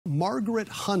Margaret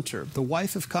Hunter, the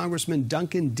wife of Congressman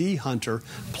Duncan D. Hunter,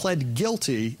 pled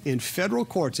guilty in federal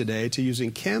court today to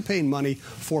using campaign money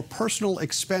for personal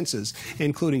expenses,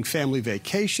 including family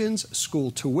vacations,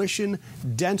 school tuition,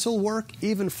 dental work,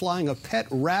 even flying a pet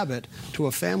rabbit to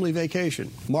a family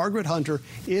vacation. Margaret Hunter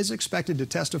is expected to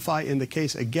testify in the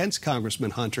case against Congressman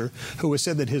Hunter, who has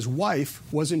said that his wife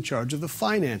was in charge of the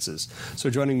finances. So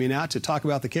joining me now to talk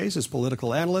about the case is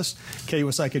political analyst,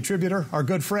 KUSI contributor, our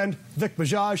good friend, Vikas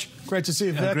Bajaj. Great to see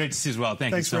you, Vic. Great to see you as well.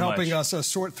 Thanks for helping us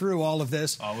sort through all of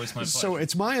this. Always my pleasure. So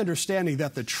it's my understanding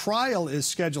that the trial is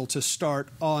scheduled to start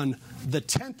on the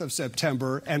 10th of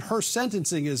September, and her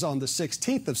sentencing is on the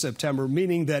 16th of September,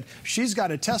 meaning that she's got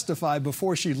to testify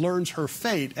before she learns her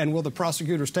fate. And will the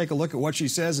prosecutors take a look at what she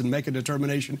says and make a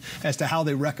determination as to how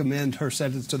they recommend her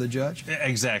sentence to the judge?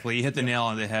 Exactly. You hit the nail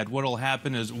on the head. What will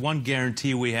happen is, one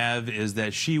guarantee we have is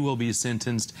that she will be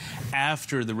sentenced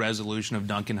after the resolution of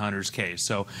Duncan Hunter's case.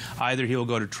 So either he'll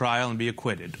go to trial and be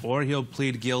acquitted, or he'll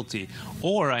plead guilty,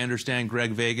 or I understand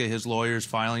Greg Vega, his lawyer, is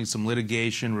filing some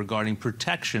litigation regarding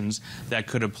protections that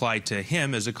could apply to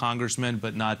him as a congressman,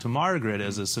 but not to Margaret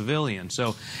as a civilian.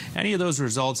 So any of those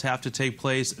results have to take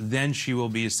place, then she will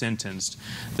be sentenced.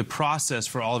 The process,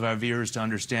 for all of our viewers to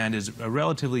understand, is a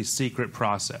relatively secret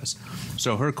process.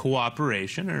 So her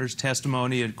cooperation, or her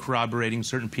testimony and corroborating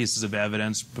certain pieces of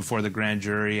evidence before the grand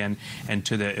jury and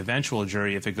to the eventual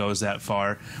jury, if it goes that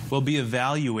far, will be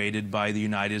evaluated by the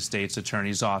United States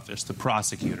Attorney's Office, the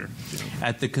prosecutor.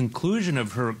 At the conclusion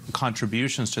of her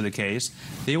contributions to the case,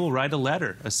 they will write a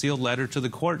letter, a sealed letter to the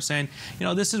court saying, you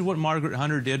know, this is what Margaret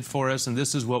Hunter did for us, and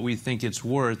this is what we think it's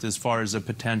worth as far as a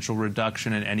potential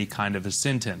reduction in any kind of a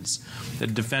sentence. The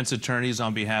defense attorneys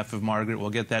on behalf of Margaret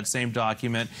will get that same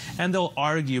document, and they'll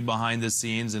argue behind the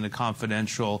scenes in a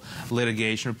confidential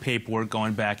litigation or paperwork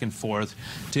going back and forth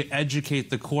to educate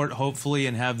the court, hopefully,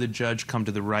 and have the judge come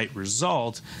to the right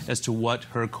result as to what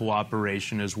her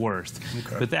cooperation is worth.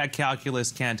 Okay. But that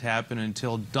calculus can't happen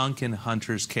until Duncan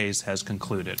Hunter's case has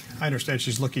concluded. I understand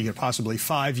she's looking at possibly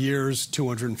 5 years,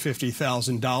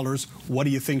 $250,000. What do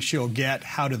you think she'll get?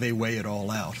 How do they weigh it all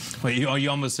out? Well, you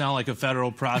almost sound like a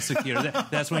federal prosecutor.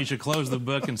 That's when you should close the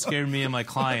book and scare me and my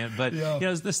client. But yeah, you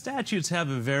know, the statutes have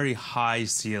a very high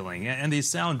ceiling, and they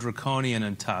sound draconian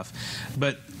and tough.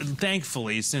 But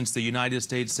thankfully, since the United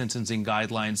States sentencing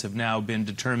guidelines have now been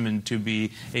determined to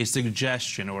be a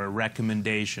suggestion or a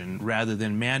recommendation rather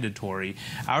than mandatory,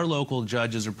 our local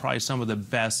judges are probably some of the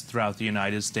best throughout the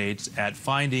United States at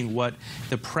finding what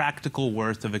the practical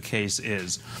worth of a case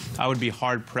is. I would be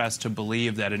hard-pressed to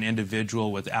believe that an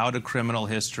individual without a criminal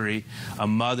history, a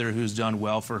mother who's done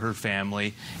well for her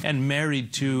family, and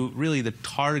married to really the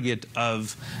target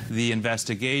of the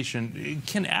investigation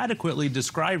can adequately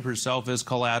describe herself as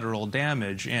collateral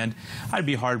damage, and I'd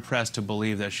be hard-pressed to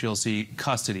believe that she'll see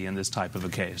custody in this type of a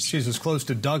case. She's as close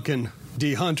to Duncan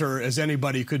D. Hunter as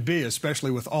anybody could be,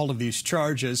 especially with all of these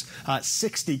charges.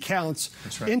 60 counts,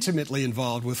 right, intimately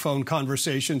involved with phone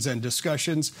conversations and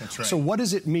discussions. That's right. So what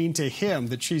does it mean to him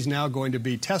that she's now going to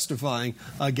be testifying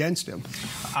against him?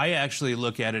 I actually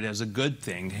look at it as a good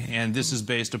thing, and this is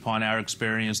based upon our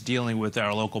experience dealing with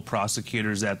our local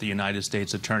prosecutors at the United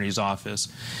States Attorney's Office.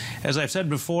 As I've said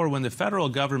before, when the federal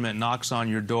government knocks on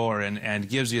your door and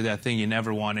gives you that thing you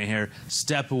never want to hear,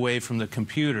 step away from the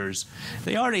computers,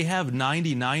 they already have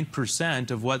 99%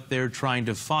 of what they're trying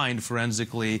to find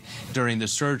forensically during the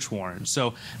search warrant.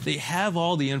 So they have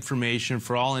all the information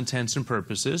for all intents and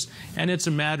purposes, and it's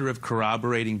a matter of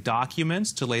corroborating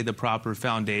documents to lay the proper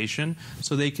foundation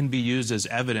so they can be used as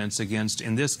evidence against,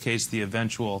 in this case, the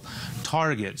eventual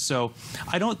target. So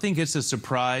I don't think it's a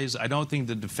surprise. I don't think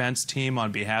the defense team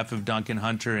on behalf of Duncan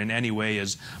Hunter in any way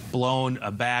is blown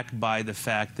aback by the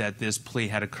fact that this plea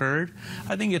had occurred.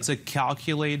 I think it's a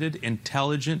calculated,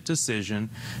 intelligent decision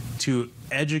to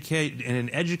educate, in an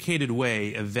educated way,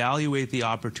 evaluate the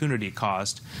opportunity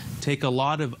cost, take a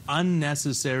lot of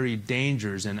unnecessary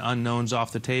dangers and unknowns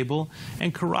off the table,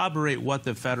 and corroborate what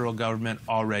the federal government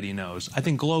already knows. I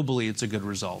think globally it's a good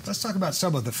result. Let's talk about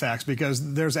some of the facts,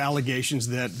 because there's allegations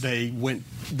that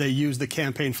they used the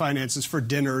campaign finances for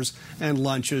dinners and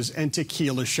lunches and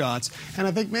tequila shots. And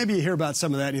I think maybe you hear about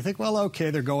some of that and you think, well,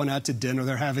 okay, they're going out to dinner,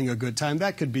 they're having a good time.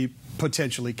 That could be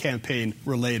potentially campaign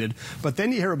related. But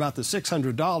then you hear about the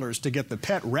 $600 to get the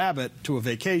pet rabbit to a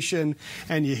vacation,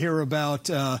 and you hear about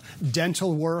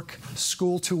dental work,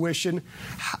 school tuition.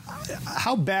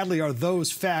 How badly are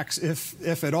those facts,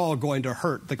 if at all, going to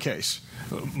hurt the case?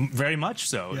 Very much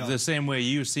so. Yeah. The same way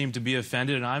you seem to be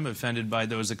offended, and I'm offended by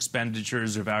those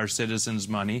expenditures of our citizens'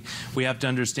 money. We have to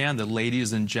understand that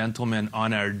ladies and gentlemen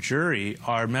on our jury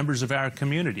are members of our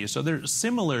community, so they're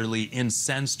similarly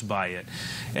incensed by it.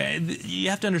 You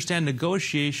have to understand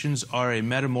negotiations are a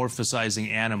metamorphosizing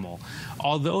animal.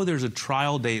 Although there's a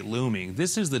trial date looming,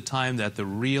 this is the time that the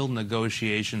real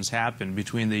negotiations happen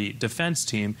between the defense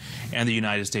team and the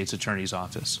United States Attorney's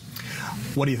Office.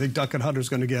 What do you think Duncan Hunter's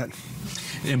going to get?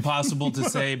 Impossible to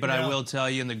say, but Yeah. I will tell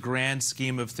you, in the grand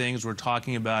scheme of things, we're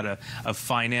talking about a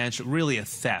financial, really a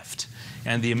theft.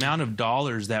 And the amount of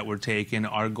dollars that were taken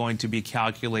are going to be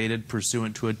calculated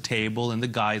pursuant to a table in the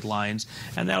guidelines,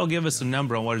 and that'll give us a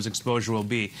number on what his exposure will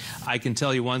be. I can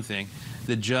tell you one thing.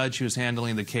 The judge who's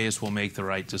handling the case will make the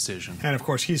right decision. And, of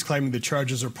course, he's claiming the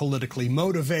charges are politically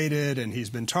motivated, and he's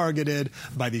been targeted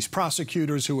by these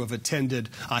prosecutors who have attended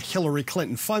Hillary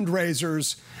Clinton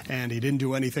fundraisers, and he didn't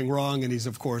do anything wrong, and he's,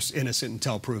 of course, innocent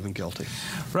until proven guilty.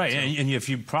 Right, so, and if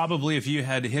you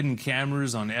had hidden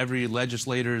cameras on every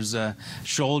legislator's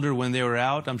shoulder when they were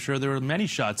out, I'm sure there were many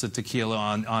shots of tequila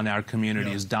on our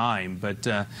community's dime.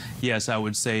 But, yes, I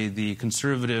would say the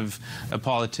conservative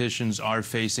politicians are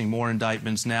facing more indictments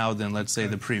now than, let's say,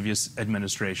 the previous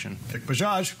administration. Vikas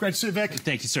Bajaj, great to see you, Vic.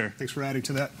 Thank you, sir. Thanks for adding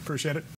to that. Appreciate it.